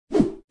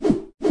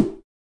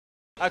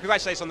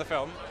Congratulations on the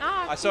film.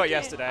 Oh, I saw it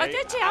yesterday. Oh,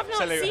 did you? I've not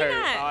seen it.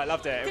 Oh, I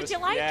loved it. Did you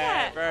like it?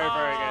 Yeah, very,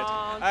 very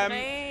good.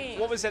 Great.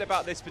 What was it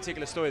about this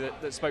particular story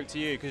that spoke to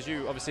you? Because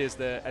you, obviously, as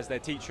their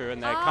teacher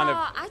and their kind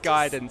of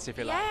guidance, if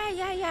you like.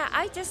 Yeah.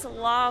 I just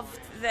loved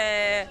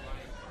the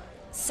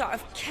sort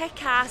of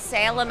kick-ass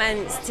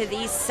elements to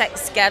these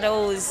 6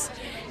 girls.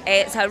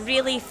 It's a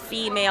really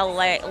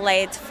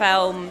female-led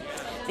film.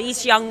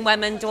 These young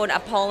women don't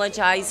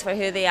apologise for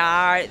who they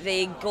are.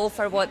 They go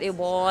for what they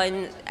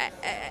want.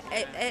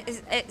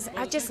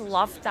 I just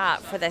loved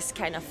that for this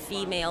kind of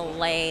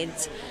female-led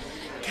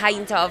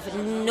kind of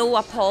no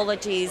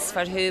apologies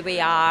for who we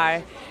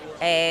are.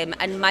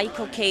 And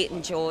Michael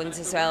Caton-Jones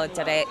as well, the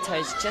director,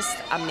 is just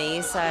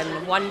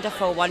amazing.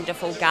 Wonderful,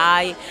 wonderful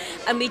guy.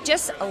 And we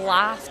just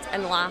laughed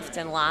and laughed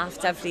and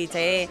laughed every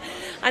day.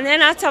 And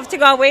then I'd have to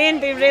go away and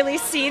be really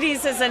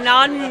serious as a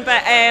nun.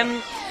 But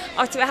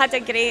we had a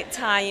great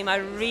time. I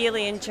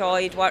really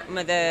enjoyed working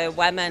with the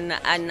women,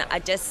 and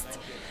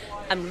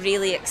I'm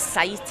really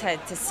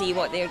excited to see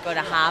what they're going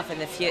to have in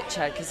the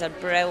future because they're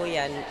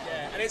brilliant.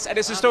 And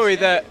it's a story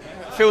that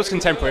feels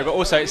contemporary, but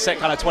also it's set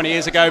kind of 20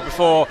 years ago,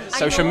 before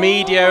social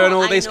media and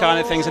all these kind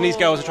of things, and these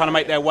girls are trying to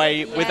make their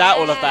way without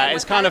all of that.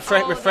 It's kind of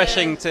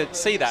refreshing to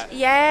see that.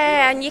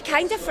 Yeah, and you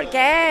kind of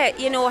forget,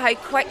 how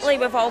quickly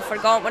we've all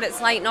forgot what it's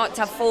like not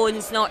to have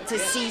phones, not to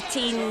see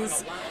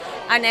teens.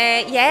 And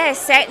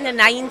set in the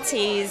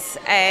 90s.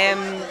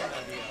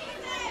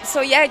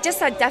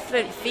 Just a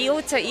different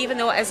feel to it, even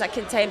though it is a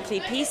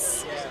contemporary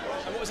piece.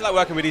 And what was it like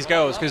working with these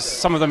girls? Because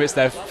some of them, it's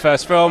their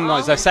first film,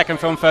 it's their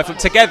second film, third film.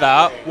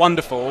 Together,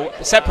 wonderful.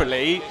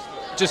 Separately,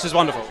 just as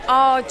wonderful.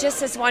 Oh,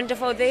 just as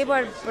wonderful. They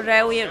were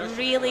brilliant,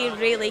 really,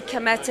 really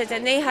committed.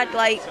 And they had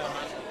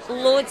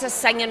loads of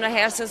singing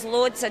rehearsals,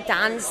 loads of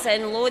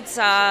dancing, loads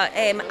of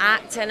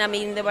acting. I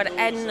mean, they were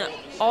in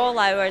all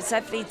hours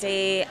every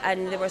day,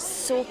 and they were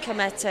so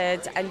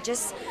committed and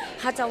just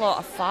had a lot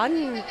of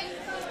fun.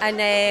 And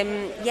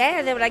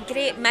they were a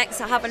great mix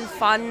of having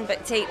fun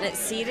but taking it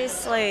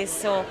seriously.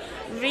 So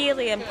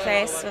really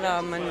impressed with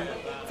them and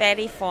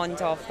very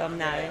fond of them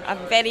now. I'm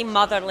very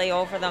motherly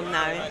over them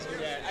now.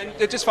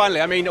 And just finally,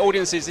 I mean,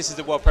 audiences, this is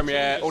the world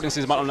premiere,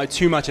 audiences might not know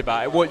too much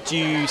about it. What do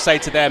you say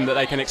to them that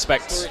they can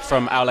expect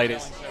from Our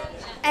Ladies?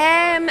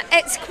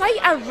 It's quite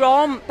a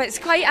romp, it's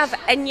quite an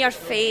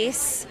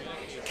in-your-face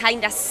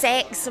kind of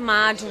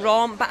sex-mad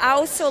romp, but I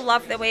also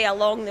love the way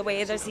along the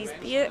way there's these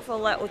beautiful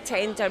little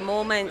tender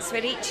moments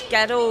where each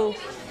girl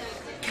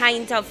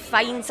kind of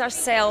finds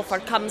herself or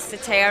comes to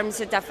terms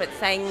with different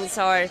things,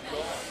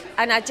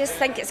 and I just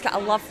think it's got a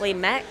lovely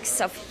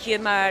mix of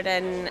humour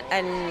and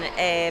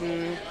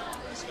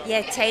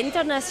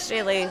tenderness,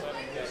 really.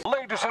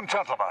 Ladies and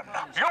gentlemen,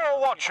 you're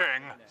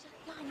watching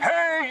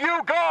Hey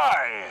You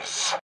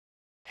Guys!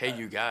 Hey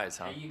You Guys,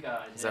 huh? Hey You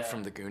Guys. Is that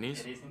from the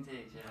Goonies? It is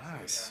indeed, yeah.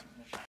 Nice.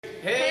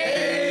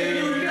 Hey!